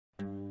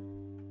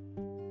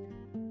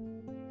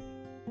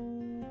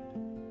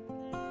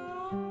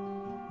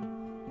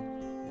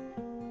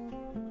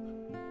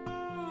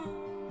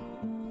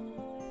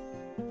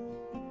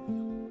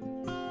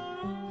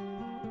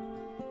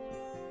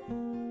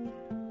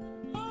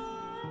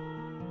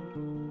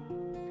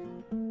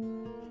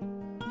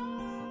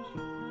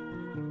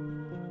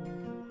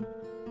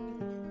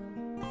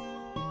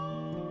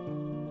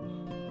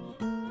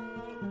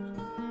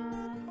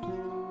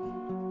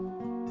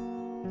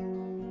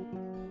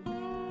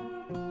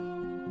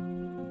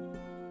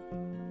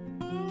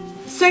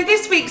So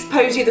this week's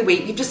Posy of the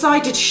Week, we've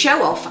decided to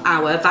show off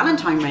our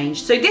Valentine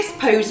range. So this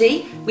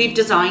posy we've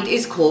designed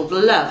is called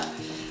Love,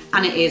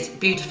 and it is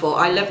beautiful.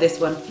 I love this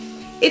one.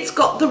 It's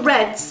got the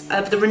reds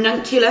of the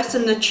ranunculus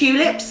and the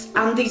tulips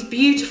and these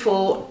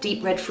beautiful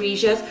deep red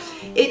freesias.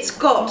 It's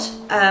got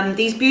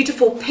these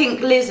beautiful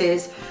pink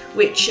lizzies,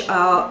 which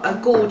are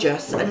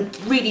gorgeous and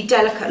really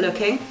delicate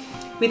looking.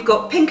 We've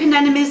got pink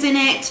anemones in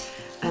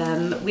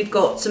it. We've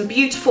got some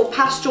beautiful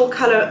pastel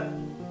colour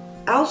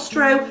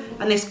alstro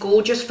and this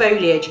gorgeous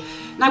foliage.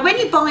 Now when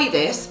you buy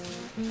this,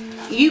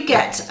 you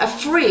get a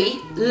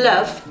free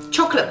Love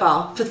chocolate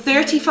bar for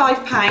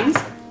 £35,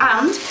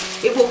 and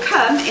it will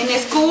come in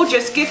this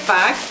gorgeous gift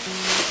bag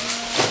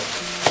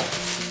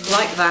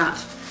like that.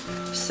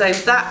 So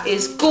that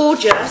is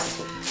gorgeous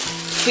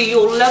for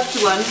your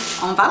loved one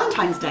on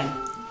Valentine's Day.